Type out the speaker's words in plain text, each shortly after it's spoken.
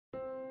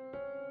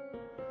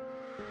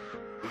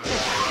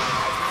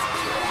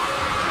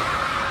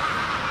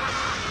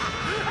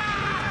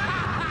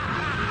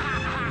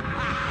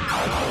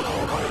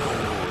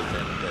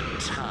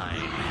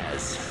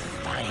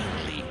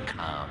finally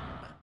come.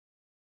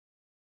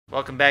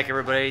 Welcome back,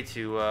 everybody,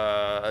 to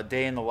a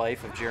day in the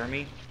life of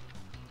Jeremy.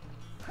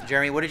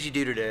 Jeremy, what did you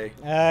do today?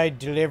 I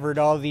delivered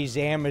all these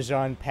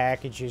Amazon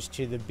packages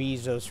to the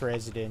Bezos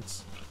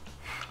residence.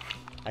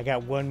 I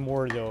got one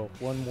more, though.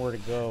 One more to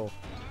go.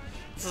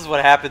 This is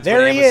what happens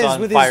there when he Amazon is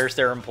with fires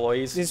their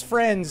employees. His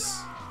friends.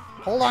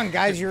 Hold on,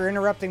 guys. You're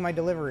interrupting my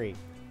delivery.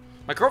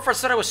 My girlfriend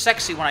said I was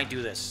sexy when I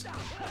do this.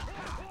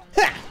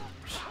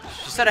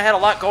 She said I had a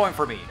lot going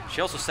for me.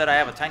 She also said I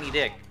have a tiny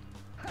dick.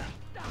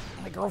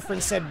 My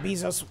girlfriend said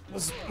Bezos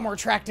was more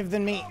attractive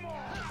than me.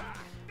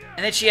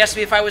 And then she asked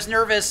me if I was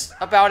nervous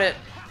about it.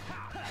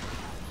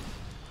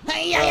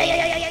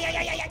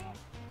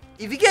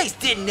 If you guys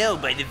didn't know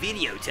by the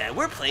video time,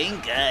 we're playing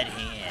God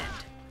Hand.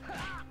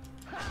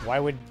 Why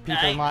would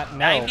people not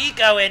know? I'm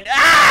Niko and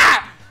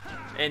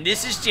and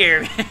this is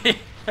Jeremy.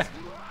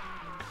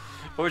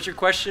 What was your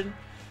question?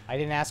 I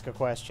didn't ask a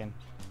question.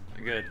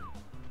 Good.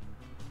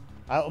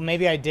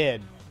 Maybe I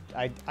did.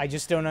 I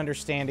just don't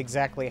understand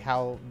exactly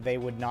how they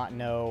would not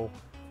know,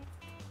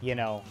 you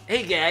know.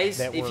 Hey guys,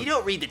 if you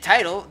don't read the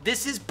title,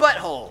 this is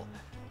Butthole.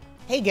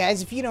 Hey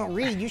guys, if you don't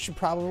read, you should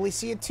probably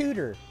see a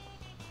tutor.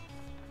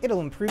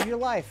 It'll improve your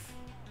life.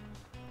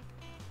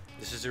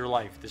 This is your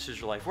life. This is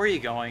your life. Where are you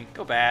going?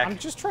 Go back. I'm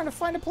just trying to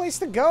find a place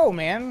to go,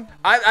 man.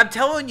 I'm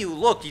telling you,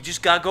 look, you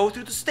just gotta go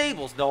through the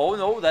stables.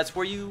 No, that's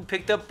where you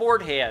picked up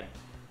Board Hand.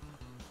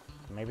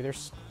 Maybe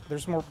there's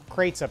more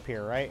crates up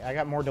here, right? I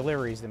got more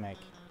deliveries to make.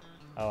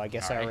 Oh, I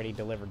guess I already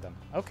delivered them.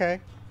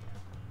 Okay.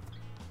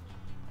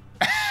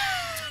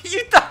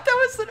 You thought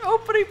that was an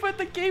opening, but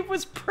the game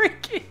was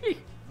breaking.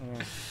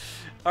 Yeah.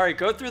 All right,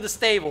 go through the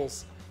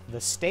stables. The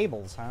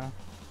stables, huh?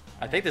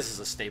 I think this is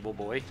a stable,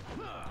 boy.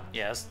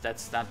 Yes,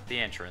 that's not the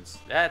entrance.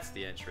 That's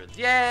the entrance.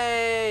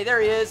 Yay!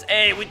 There he is.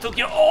 Hey, we took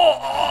you.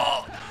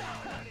 Oh!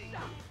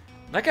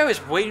 That guy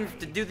was waiting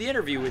to do the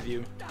interview with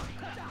you.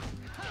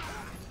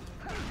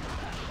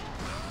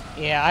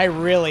 Yeah, I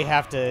really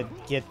have to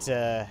get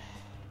the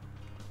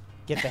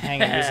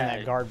hang of using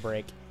that guard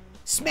break.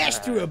 Smash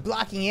through a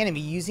blocking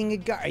enemy using a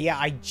guard. Yeah,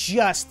 I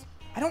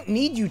don't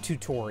need you,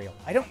 tutorial.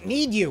 I don't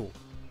need you.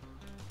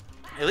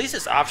 At least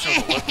it's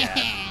optional to look at.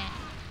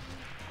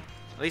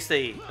 At least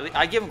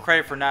I give them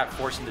credit for not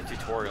forcing the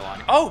tutorial on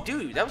you. Oh,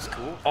 dude, that was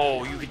cool.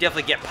 Oh, you could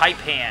definitely get Pipe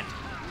Hand.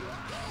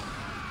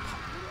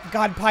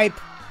 God Pipe.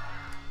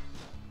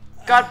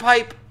 God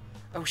Pipe.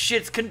 Oh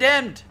shit, it's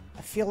condemned.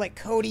 I feel like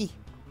Cody.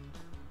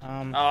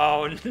 Oh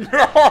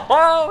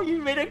no! You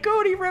made a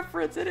Cody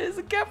reference. It is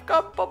a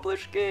Capcom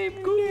published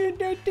game.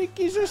 I think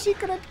he's a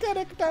secret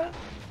character.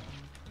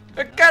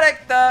 A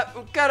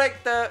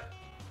character.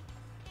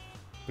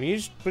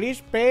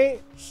 Please pay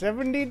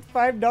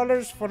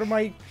 $75 for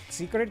my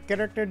secret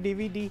character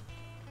DVD.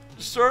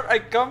 Sir, I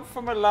come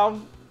from a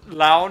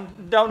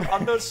down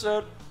under,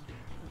 sir.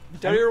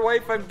 Tell your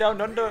wife I'm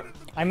down under.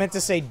 I meant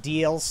to say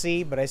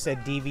DLC, but I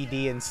said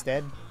DVD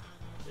instead.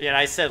 Yeah, and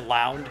I said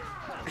lounge.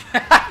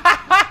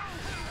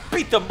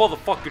 Beat the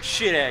motherfucking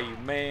shit out of you,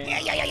 man. Yeah.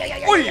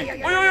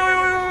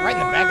 Right in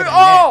the back of the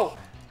neck.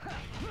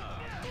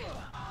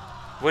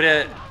 What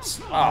a...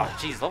 Oh,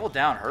 jeez, level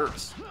down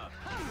hurts.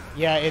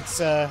 Yeah, it's,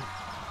 Ooh,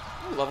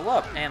 level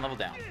up and level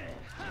down.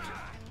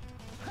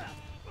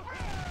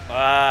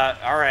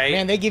 Alright.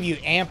 Man, they give you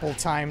ample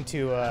time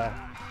to, Oh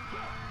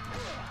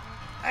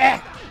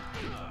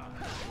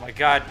my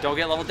god, don't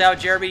get leveled down,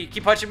 Jeremy.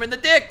 Keep punching him in the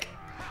dick.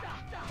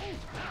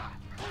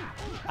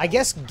 I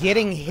guess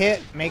getting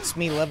hit makes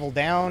me level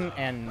down,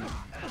 and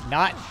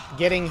not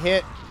getting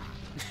hit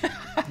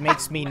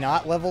makes me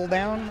not level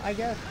down, I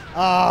guess.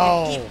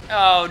 Oh.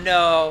 Oh,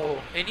 no.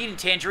 And eating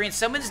tangerine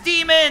summons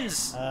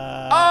demons.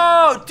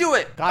 Oh, do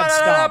it. God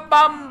Stomp.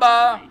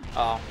 Bamba.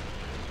 Oh.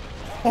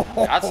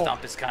 God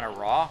Stomp is kind of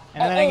raw.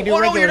 And then I can do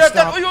regular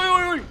Stomp.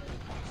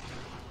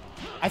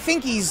 I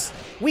think he's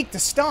weak to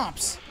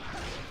Stomps.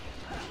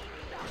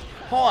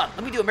 Hold on.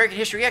 Let me do American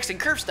History X and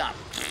Curve Stomp.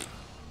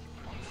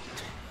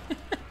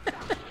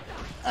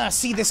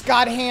 See this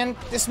God Hand?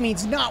 This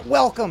means not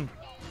welcome.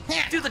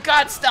 Do the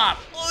God Stomp.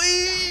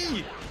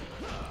 Oy!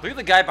 Look at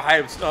the guy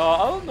behind him.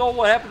 I don't know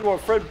what happened to our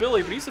friend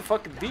Billy, but he's a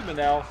fucking demon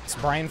now. It's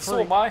Brian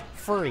Furry. So am I.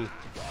 Furry.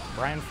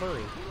 Brian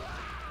Furry.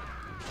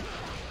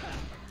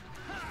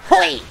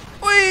 Hoi!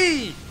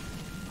 Oi!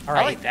 All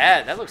right. I like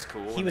that. That looks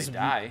cool. He was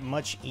die.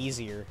 much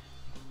easier.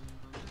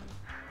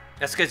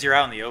 That's because you're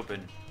out in the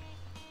open.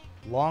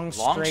 Long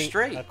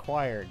straight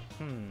acquired.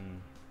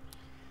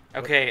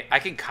 Okay, I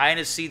can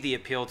kind of see the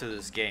appeal to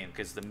this game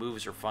because the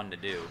moves are fun to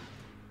do.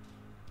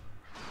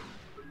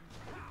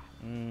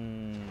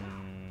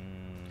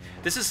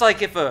 This is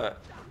like if a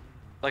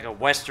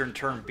Western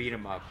turn beat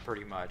 'em up,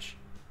 pretty much.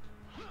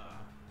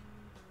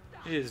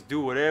 You just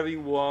do whatever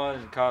you want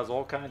and cause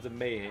all kinds of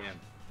mayhem.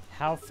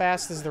 How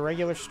fast is the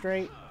regular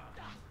straight?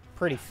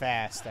 Pretty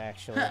fast,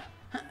 actually.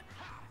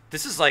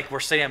 This is like we're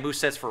setting up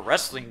movesets for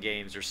wrestling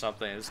games or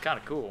something. It's kind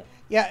of cool.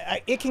 Yeah,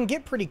 it can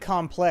get pretty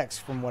complex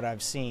from what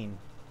I've seen.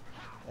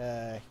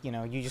 You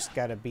know, you just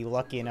gotta be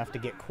lucky enough to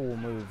get cool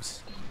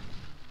moves.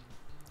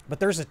 But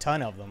there's a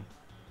ton of them.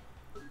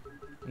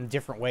 In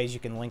different ways you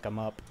can link them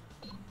up.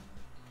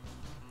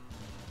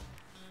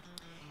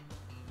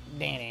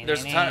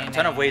 There's a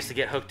ton of ways to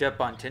get hooked up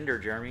on Tinder,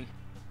 Jeremy.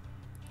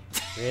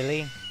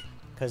 Really?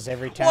 Because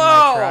every time Whoa!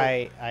 I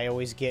try, I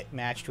always get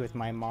matched with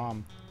my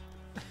mom.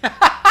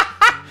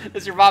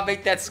 Does your mom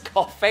make that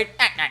skull face?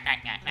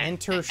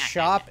 Enter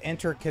shop,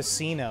 enter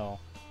casino.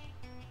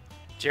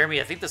 Jeremy,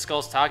 I think the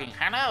skull's talking.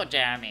 Hello,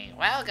 Jeremy.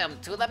 Welcome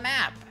to the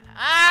map.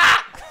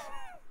 Ah!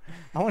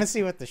 I want to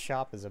see what the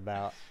shop is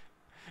about.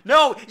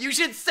 No, you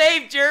should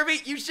save, Jeremy.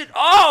 You should.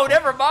 Oh,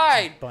 never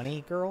mind.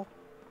 Bunny girl?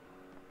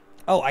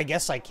 Oh, I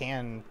guess I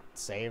can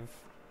save.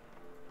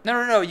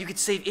 No. You could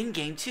save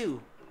in-game,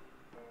 too.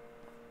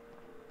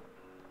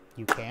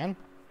 You can?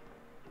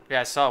 Yeah,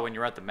 I saw when you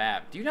were at the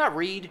map. Do you not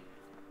read?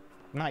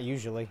 Not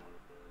usually.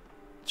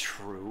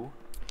 True.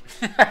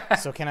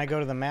 So can I go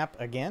to the map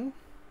again?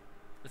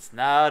 It's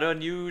not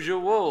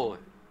unusual.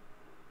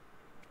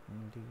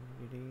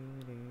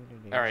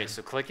 All right,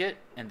 so click it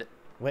and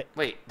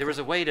wait. There was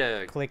a way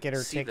to click it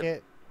or tick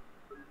it.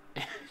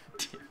 Damn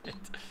it.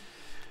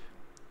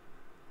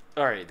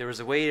 All right, there was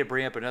a way to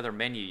bring up another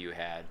menu you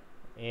had.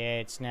 Yeah,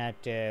 it's not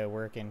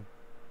working.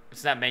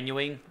 It's not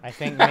menuing. I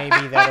think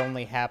maybe that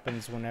only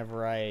happens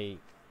whenever I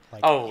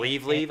like. Oh,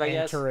 leave. I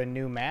guess. Enter a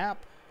new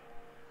map.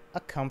 A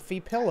comfy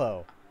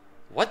pillow.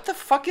 What the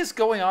fuck is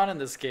going on in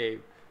this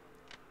game?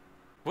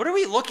 What are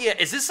we looking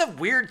at? Is this a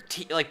weird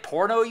like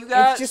porno you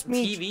got? It's just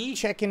me TV?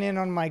 checking in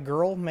on my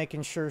girl,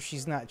 making sure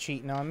she's not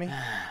cheating on me.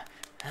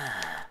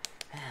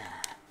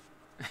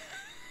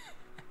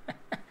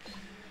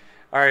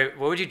 All right,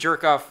 what would you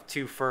jerk off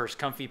to first?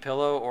 Comfy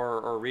pillow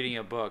or reading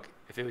a book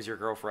if it was your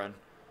girlfriend?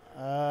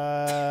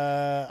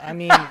 I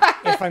mean,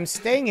 if I'm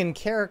staying in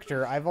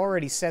character, I've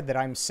already said that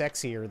I'm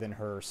sexier than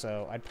her,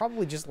 so I'd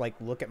probably just like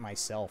look at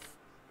myself.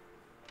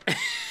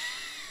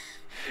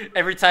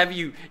 Every time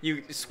you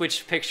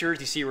switch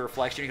pictures, you see a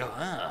reflection. You go,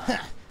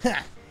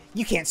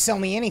 You can't sell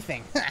me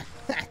anything.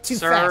 Too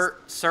Sir,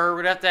 fast. sir,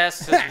 we'd have to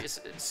ask,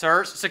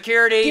 sir,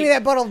 security. Give me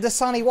that bottle of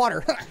Dasani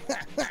water.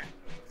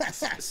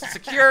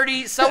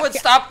 Security, someone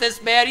stop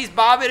this man. He's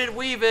bobbing and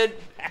weaving.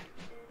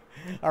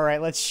 All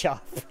right, let's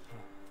shop.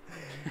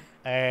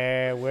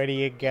 What do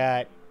you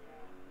got?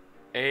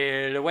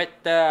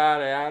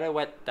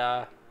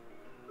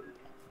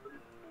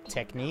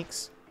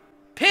 Techniques?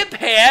 Pimp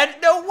hand?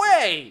 No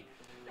way!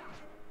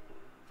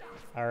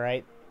 All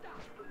right.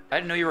 I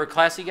didn't know you were a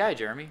classy guy,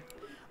 Jeremy.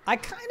 I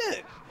kind of...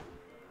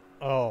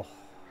 Oh.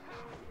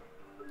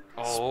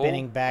 Oh,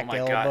 Spinning back my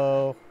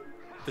elbow. God.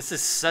 This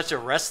is such a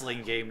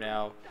wrestling game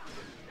now.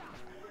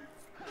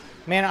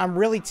 Man, I'm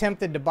really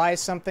tempted to buy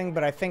something,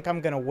 but I think I'm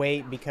going to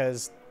wait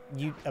because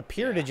you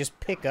appear to just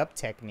pick up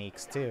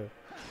techniques, too.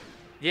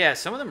 Yeah,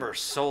 some of them are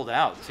sold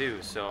out, too,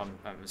 so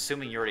I'm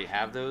assuming you already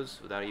have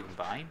those without even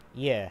buying?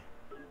 Yeah.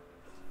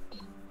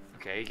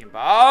 Okay, you can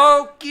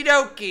buy... Okie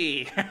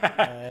dokie!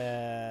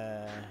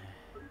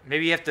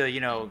 Maybe you have to, you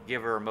know,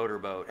 give her a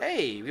motorboat.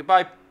 Hey, we can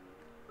buy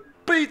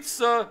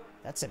pizza!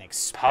 That's an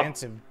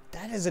expensive...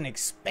 That is an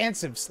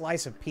expensive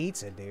slice of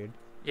pizza, dude.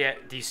 Yeah,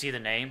 do you see the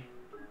name?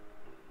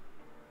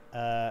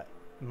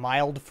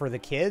 Mild for the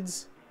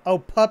kids? Oh,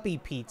 puppy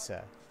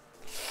pizza.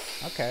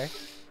 Okay.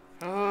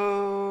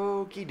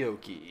 Okie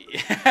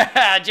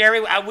dokie. Jerry,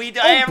 we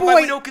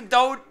don't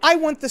condone. I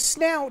want the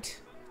snout.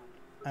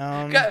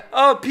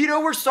 Oh,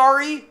 Pito, we're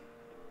sorry.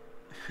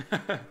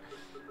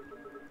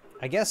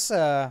 I guess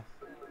I'll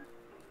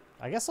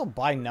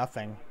buy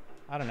nothing.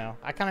 I don't know.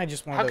 I kind of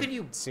just want to. How can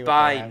you see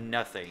buy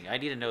nothing? I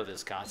need to know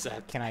this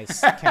concept. Can I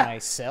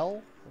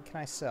sell? What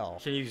can I sell?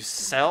 Can you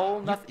sell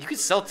nothing? You can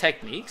sell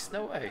techniques?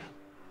 No way.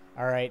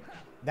 All right,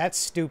 that's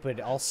stupid.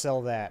 I'll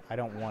sell that. I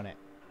don't want it.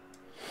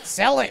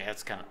 Sell it. Yeah,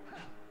 that's kind of.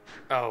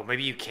 Oh,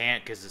 maybe you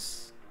can't because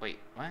it's. Wait,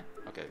 what?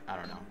 Okay, I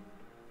don't know.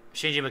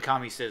 Shinji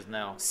Mikami says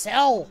no.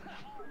 Sell.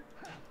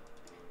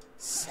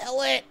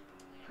 Sell it.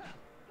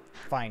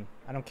 Fine.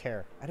 I don't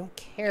care. I don't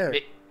care.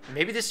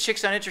 Maybe this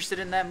chick's not interested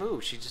in that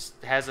move. She just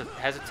has a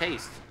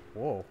taste.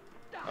 Whoa.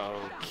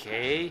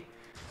 Okay.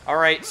 All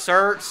right,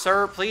 sir,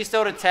 please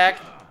don't attack.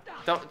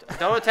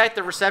 Don't attack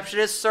the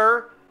receptionist,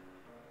 sir.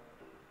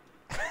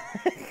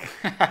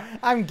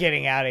 I'm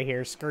getting out of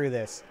here. Screw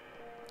this.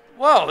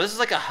 Whoa, this is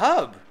like a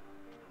hub.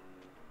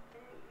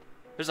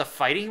 There's a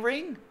fighting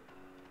ring?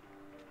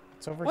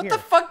 It's over here. here. What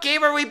the fuck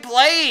game are we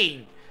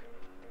playing?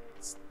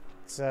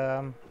 It's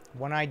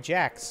One-Eyed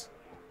Jacks.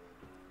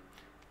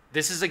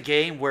 This is a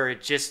game where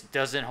it just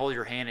doesn't hold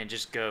your hand and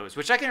just goes,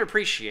 which I can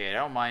appreciate. I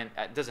don't mind.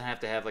 It doesn't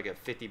have to have like a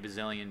 50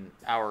 bazillion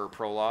hour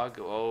prologue.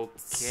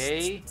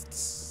 Okay.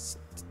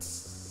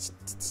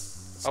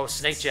 Oh,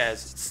 snake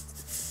jazz.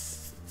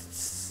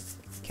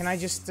 Can I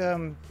just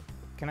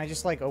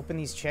like open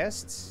these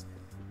chests?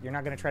 You're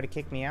not gonna try to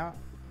kick me out?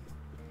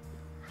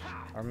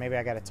 Or maybe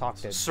I gotta talk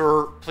to...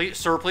 Sir,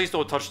 please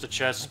don't touch the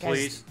chests,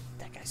 please.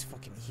 That guy's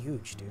fucking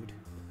huge, dude.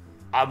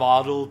 I'm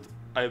Arnold.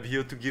 I am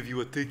here to give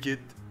you a ticket.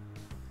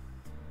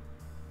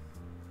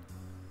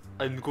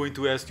 I'm going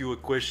to ask you a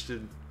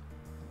question.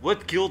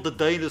 What killed the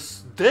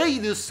dinosaurs?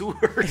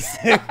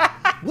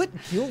 What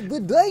killed the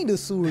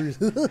dinosaurs?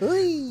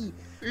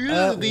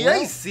 The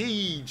well, Ice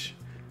Siege.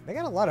 They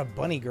got a lot of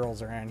bunny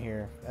girls around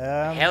here.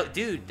 Hell,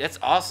 dude, that's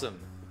awesome.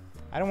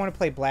 I don't want to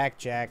play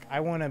blackjack. I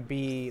want to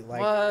be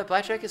like... What?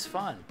 Blackjack is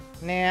fun.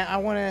 Nah, I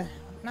want to...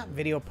 Not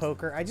video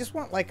poker. I just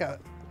want like a...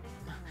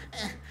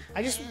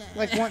 I just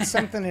like want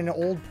something an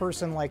old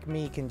person like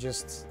me can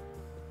just...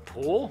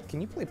 Pool? Can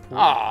you play pool?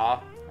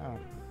 Aw. Oh.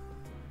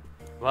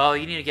 Well,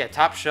 you need to get a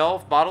top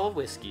shelf bottle of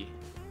whiskey.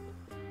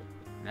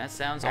 And that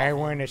sounds awful. I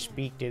want to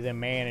speak to the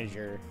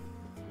manager.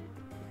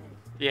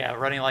 Yeah,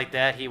 running like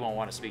that, he won't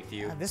want to speak to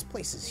you. God, this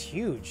place is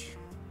huge.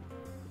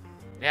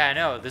 Yeah, I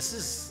know. This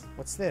is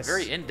What's this? a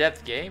very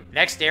in-depth game.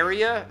 Next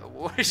area?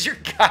 What is your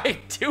guy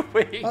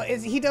doing? Well,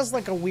 he does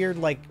like a weird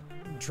like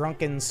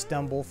drunken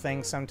stumble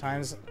thing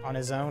sometimes on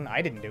his own.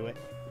 I didn't do it.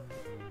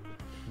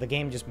 The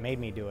game just made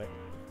me do it.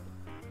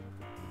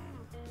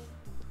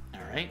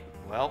 All right.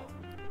 Well,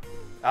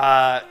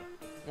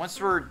 once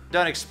we're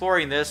done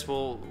exploring this,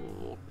 we'll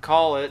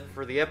call it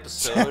for the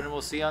episode, and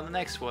we'll see you on the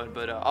next one.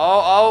 But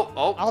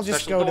oh! I'll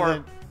just special go door. to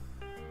the...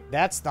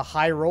 That's the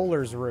high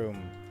rollers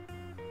room.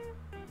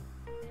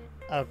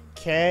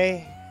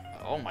 Okay.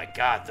 Oh my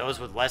God, those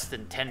with less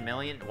than 10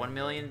 million, 1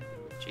 million?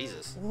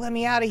 Jesus. Let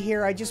me out of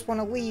here. I just want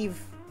to leave.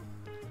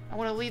 I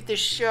want to leave this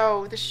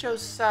show. This show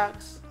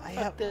sucks.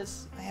 Fuck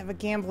this. I have a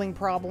gambling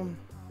problem.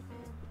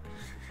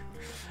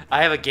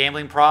 I have a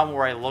gambling problem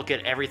where I look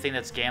at everything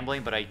that's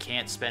gambling, but I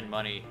can't spend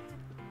money.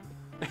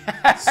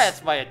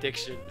 That's my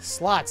addiction.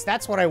 Slots.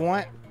 That's what I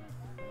want.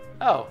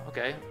 Oh,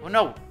 okay. Well,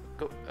 no.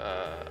 Go,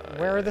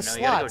 Where are the no, slots?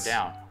 You gotta go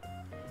down.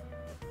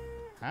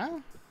 Huh?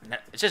 No,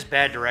 it's just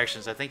bad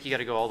directions. I think you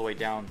gotta go all the way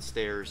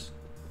downstairs.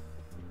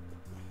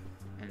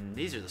 And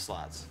these are the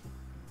slots.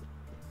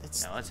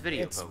 No, that's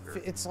video poker.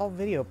 It's all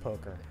video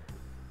poker.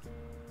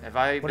 Have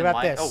I What been about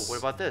lying? this? Oh, what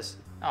about this?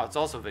 Oh, it's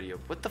also video.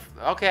 What the?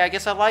 Okay, I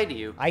guess I lied to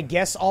you. I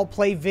guess I'll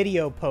play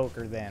video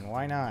poker then.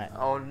 Why not?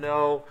 Oh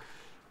no.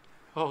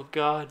 Oh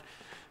God.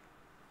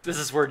 This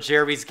is where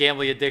Jeremy's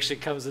gambling addiction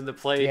comes into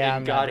play Yeah, in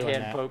I'm not God doing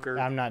Hand that. Poker.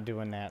 I'm not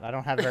doing that. I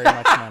don't have very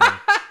much money.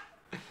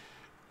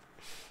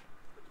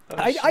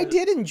 Oh, I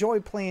did enjoy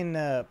playing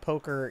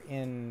poker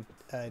in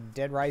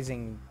Dead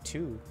Rising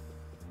 2.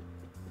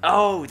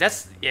 Oh,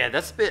 that's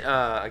a bit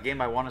a game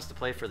I want us to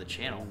play for the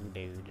channel.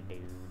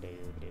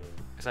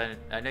 Because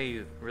I know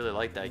you really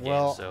like that game.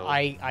 Well, So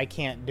I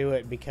can't do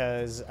it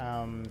because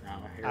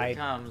here it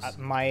comes.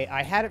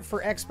 I had it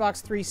for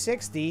Xbox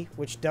 360,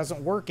 which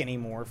doesn't work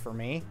anymore for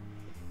me,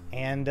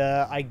 and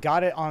I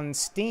got it on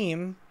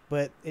Steam,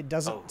 but it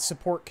doesn't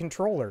support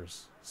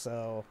controllers.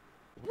 So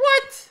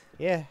what?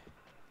 Yeah.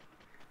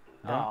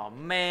 Oh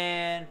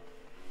man.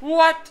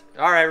 What?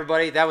 All right,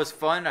 everybody, that was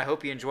fun. I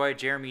hope you enjoyed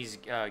Jeremy's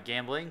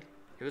gambling.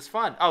 It was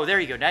fun. Oh, there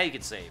you go. Now you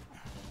can save.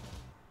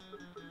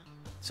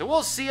 So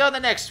we'll see you on the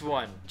next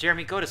one.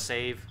 Jeremy, go to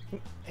save.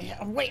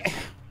 Yeah, wait.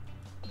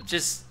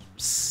 Just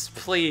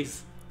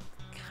please.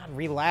 God,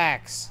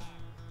 relax.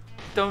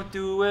 Don't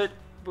do it.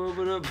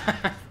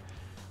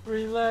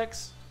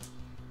 Relax.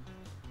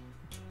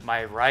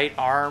 My right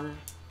arm,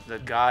 the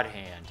God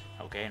Hand.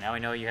 Okay, now we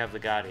know you have the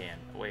God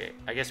Hand. Wait,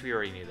 I guess we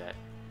already knew that.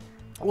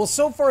 Well,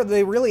 so far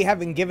they really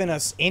haven't given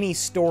us any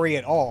story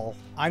at all.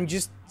 I'm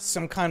just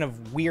some kind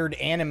of weird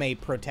anime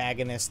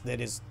protagonist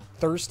that is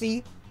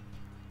thirsty.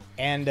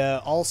 And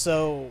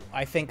also,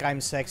 I think I'm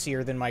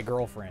sexier than my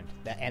girlfriend.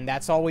 And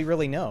that's all we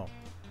really know.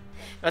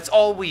 That's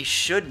all we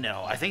should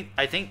know. I think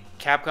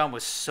Capcom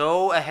was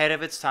so ahead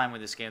of its time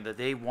with this game that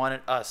they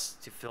wanted us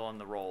to fill in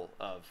the role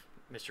of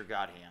Mr.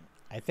 Godhand.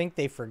 I think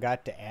they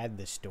forgot to add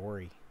the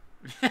story.